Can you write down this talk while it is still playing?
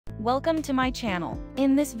Welcome to my channel.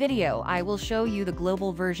 In this video, I will show you the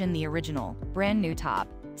global version, the original, brand new top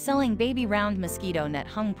selling baby round mosquito net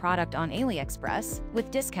hung product on AliExpress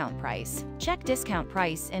with discount price. Check discount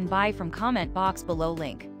price and buy from comment box below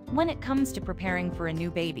link. When it comes to preparing for a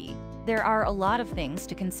new baby, there are a lot of things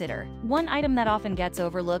to consider. One item that often gets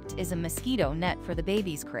overlooked is a mosquito net for the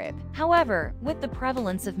baby's crib. However, with the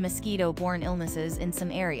prevalence of mosquito-borne illnesses in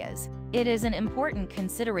some areas, it is an important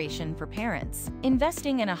consideration for parents.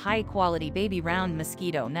 Investing in a high-quality baby round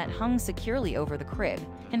mosquito net hung securely over the crib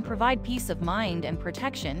can provide peace of mind and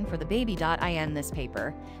protection for the baby. In this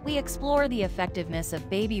paper, we explore the effectiveness of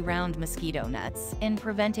baby round mosquito nets in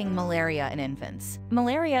preventing malaria in infants.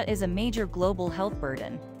 Malaria is a major global health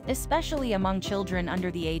burden, especially among children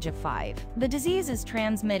under the age of 5. The disease is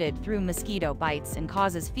transmitted through mosquito bites and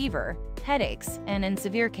causes fever, headaches, and in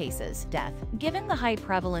severe cases, death. Given the high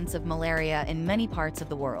prevalence of malaria in many parts of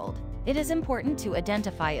the world, it is important to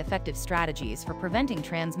identify effective strategies for preventing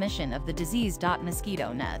transmission of the disease.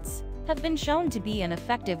 Mosquito nets have been shown to be an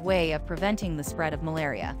effective way of preventing the spread of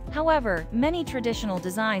malaria. However, many traditional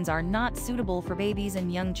designs are not suitable for babies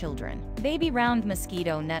and young children. Baby round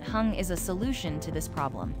mosquito net hung is a solution to this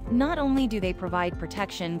problem. Not only do they provide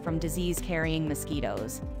protection from disease-carrying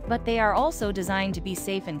mosquitoes, but they are also designed to be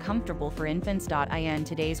safe and comfortable for infants. In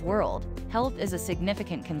today's world, health is a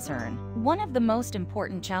significant concern. One of the most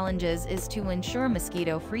important challenges is to ensure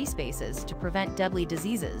mosquito-free spaces to prevent deadly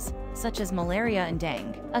diseases, such as malaria and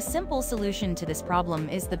dengue. A simple solution to this problem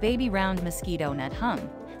is the baby round mosquito net hung,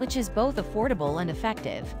 which is both affordable and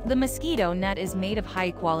effective. The mosquito net is made of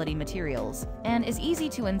high-quality materials and is easy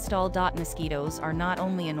to install. Mosquitoes are not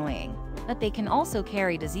only annoying, but they can also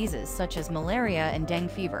carry diseases such as malaria and dengue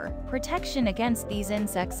fever. Protection against these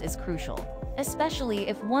insects is crucial, especially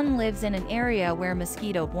if one lives in an area where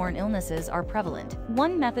mosquito-borne illnesses are prevalent.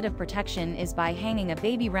 One method of protection is by hanging a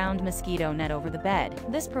baby round mosquito net over the bed.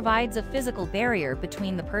 This provides a physical barrier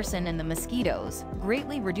between the person and the mosquitoes,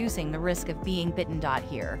 greatly reducing the risk of being bitten.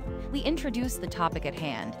 Here, we introduce the topic at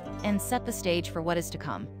hand and set the stage for what is to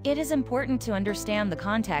come. It is important to understand the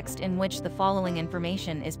context in which the following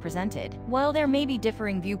information is presented. While there may be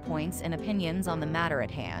differing viewpoints and opinions on the matter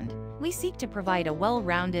at hand, we seek to provide a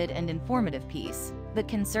well-rounded and informative piece that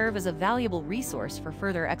can serve as a valuable resource for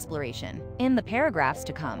further exploration. In the paragraphs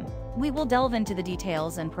to come, we will delve into the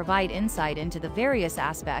details and provide insight into the various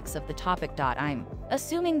aspects of the topic. I'm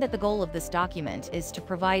assuming that the goal of this document is to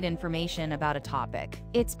provide information about a topic.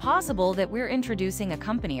 It's possible that we're introducing a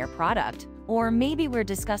company or product, or maybe we're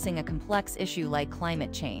discussing a complex issue like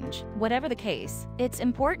climate change. Whatever the case, it's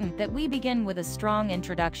important that we begin with a strong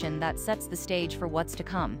introduction that sets the stage for what's to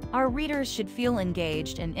come. Our readers should feel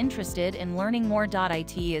engaged and interested in learning more.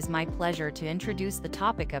 It is my pleasure to introduce the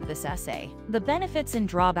topic of this essay: the benefits and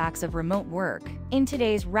drawbacks of remote work. In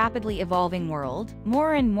today's rapidly evolving world,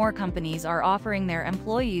 more and more companies are offering their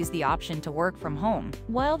employees the option to work from home.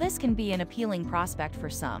 While this can be an appealing prospect for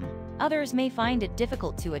some, others may find it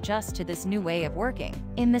difficult to adjust to this new way of working.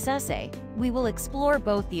 In this essay, we will explore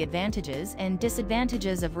both the advantages and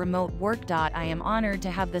disadvantages of remote work. I am honored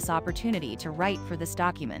to have this opportunity to write for this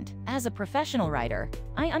document. As a professional writer,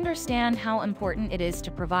 I understand how important it is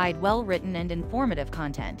to provide well-written and informative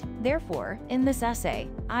content. Therefore, in this essay,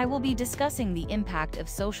 I will be discussing the impact of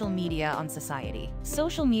social media on society.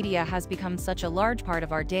 Social media has become such a large part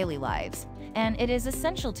of our daily lives, and it is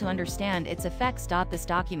essential to understand its effects. This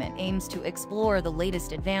document aims to explore the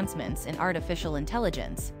latest advancements in artificial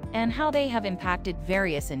intelligence and how they have impacted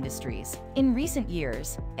various industries. In recent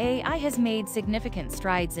years, AI has made significant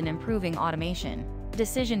strides in improving automation,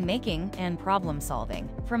 decision-making, and problem-solving.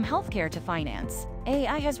 From healthcare to finance,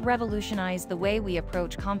 AI has revolutionized the way we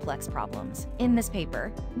approach complex problems. In this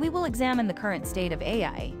paper, we will examine the current state of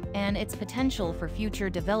AI and its potential for future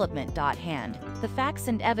development. The facts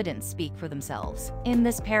and evidence speak for themselves. In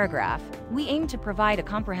this paragraph, we aim to provide a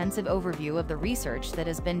comprehensive overview of the research that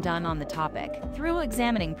has been done on the topic. Through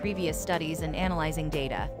examining previous studies and analyzing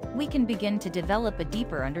data, we can begin to develop a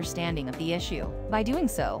deeper understanding of the issue. By doing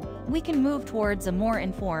so, we can move towards a more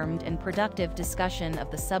informed and productive discussion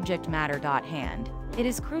of the subject matter. Hand. It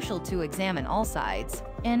is crucial to examine all sides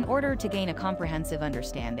in order to gain a comprehensive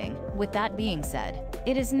understanding. With that being said,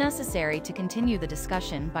 it is necessary to continue the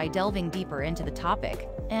discussion by delving deeper into the topic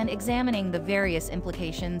and examining the various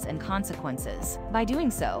implications and consequences. By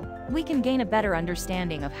doing so, we can gain a better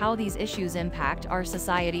understanding of how these issues impact our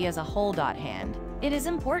society as a whole. Hand. It is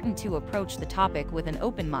important to approach the topic with an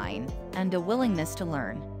open mind and a willingness to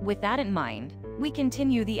learn. With that in mind, we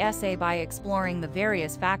continue the essay by exploring the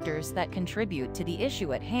various factors that contribute to the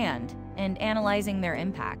issue at hand and analyzing their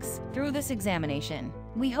impacts. Through this examination,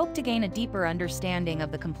 We hope to gain a deeper understanding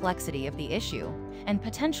of the complexity of the issue and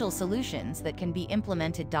potential solutions that can be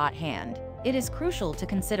implemented. Hand. It is crucial to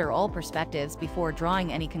consider all perspectives before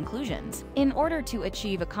drawing any conclusions. In order to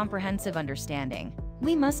achieve a comprehensive understanding,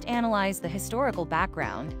 we must analyze the historical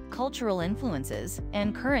background, cultural influences,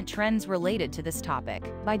 and current trends related to this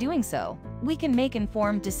topic. By doing so, we can make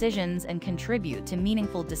informed decisions and contribute to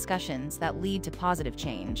meaningful discussions that lead to positive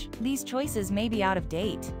change. These choices may be out of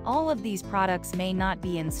date. All of these products may not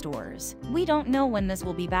be in stores. We don't know when this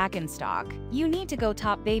will be back in stock. You need to go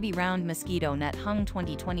top Baby Round Mosquito Net Hung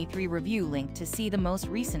 2023 review link to see the most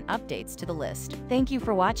recent updates to the list. Thank you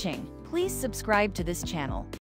for watching. Please subscribe to this channel.